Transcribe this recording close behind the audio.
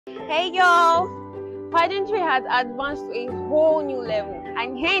Hey y'all! Pageantry has advanced to a whole new level,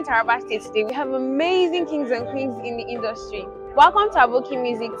 and here in Taraba State today we have amazing kings and queens in the industry. Welcome to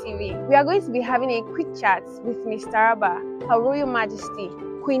abokimusicTV. We are going to be having a quick chat with Miss Taraba, Her Royal Majesty,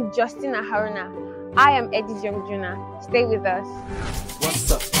 Queen Justina Haruna. I am Eddie's young Juna. Stay with us. What's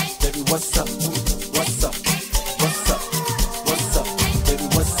up, baby? What's up? What's up? What's up? What's up, baby?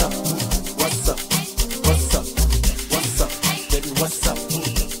 What's up? What's up? What's up? What's up, baby? What's up?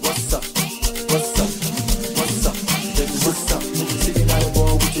 What's up? What's up? What's up, baby? What's up? Sitting out of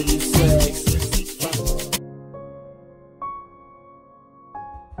ball with your new sex.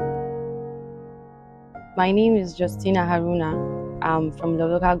 My name is Justina Haruna. I'm from the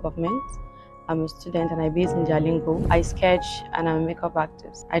local government. I'm a student and I base in Jalingo. I sketch and I'm a makeup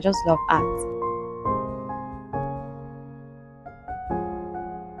artist. I just love art.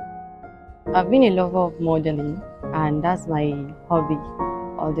 I've been a lover of modeling and that's my hobby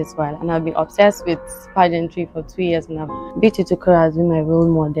all this while. And I've been obsessed with pageantry for 2 years now. Beauty Tukura has been my role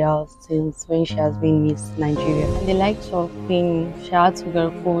model since when she has been Miss Nigeria. And the likes of Queen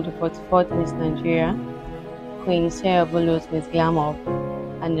Shahatugurfo, the 44th Miss Nigeria, Queen Sarah Bolos, Miss Glamour,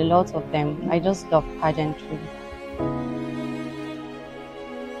 and a lot of them. I just love pageantry.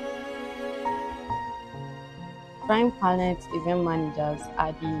 Prime Planet event managers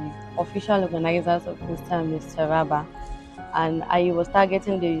are the official organizers of Mr. and Miss Taraba, and I was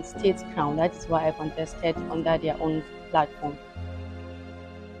targeting the state crown. That is why I contested under their own platform.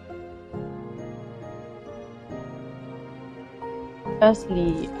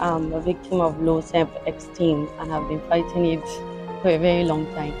 Firstly, I'm a victim of low self-esteem and have been fighting it for a very long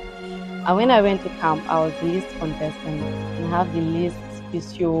time. And when I went to camp, I was the least contestant and have the least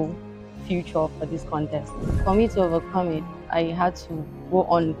visual future for this contest. For me to overcome it, I had to go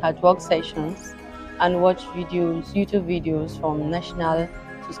on catwalk sessions and watch videos, YouTube videos from national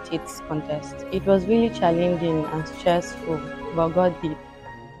to state contests. It was really challenging and stressful, but God did.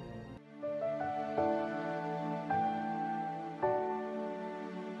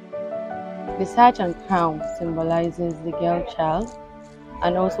 The sash and crown symbolizes the girl child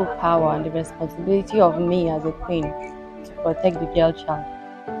and also power and the responsibility of me as a queen to protect the girl child.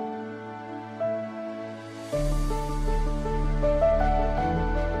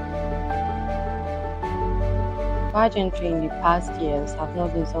 Pageantry in the past years have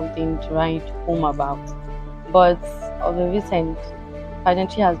not been something to write home about, but of the recent,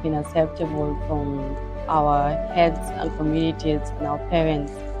 pageantry has been acceptable from our heads and communities and our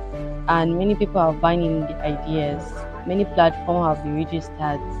parents. And many people are buying in the ideas. Many platforms have been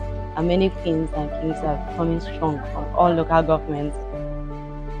registered, and many queens and kings are coming strong from all local governments.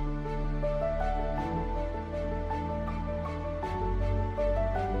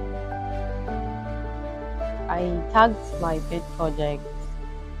 I tagged my pet project,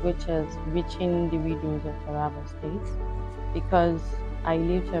 which is reaching the widows of Taraba State, because I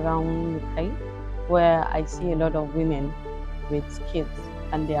lived around Mukai, where I see a lot of women with kids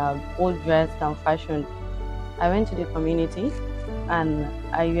and they are all dressed and fashioned. I went to the community and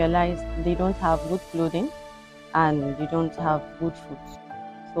I realized they don't have good clothing and they don't have good food.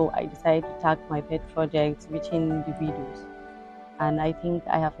 So I decided to tag my pet project, reaching the widows. And I think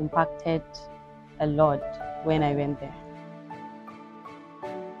I have impacted a lot when I went there.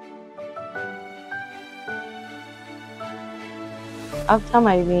 After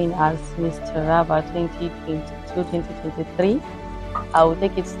my win as Miss Taraba 2022-2023, I will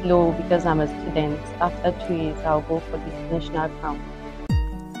take it slow because I'm a student. After 2 years, I'll go for the national crown.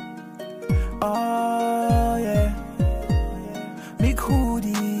 Oh yeah, big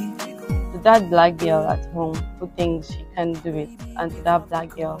hoodie. To that black girl at home who thinks she can do it, and to that black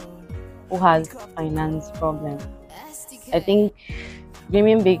girl who has finance problems, I think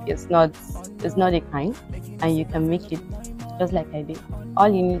dreaming big is not a crime, and you can make it just like I did. All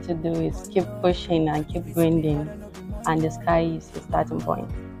you need to do is keep pushing and keep grinding, and the sky is the starting point.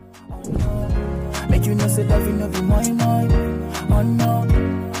 Make you know say loving no be my mind. Oh no,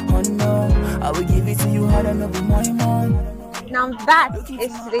 oh no, I will give it to you hard and no be my mind. Now that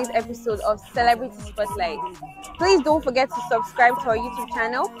is today's episode of Celebrity Spotlight. Please don't forget to subscribe to our YouTube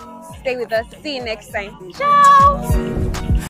channel. Stay with us. See you next time. Ciao!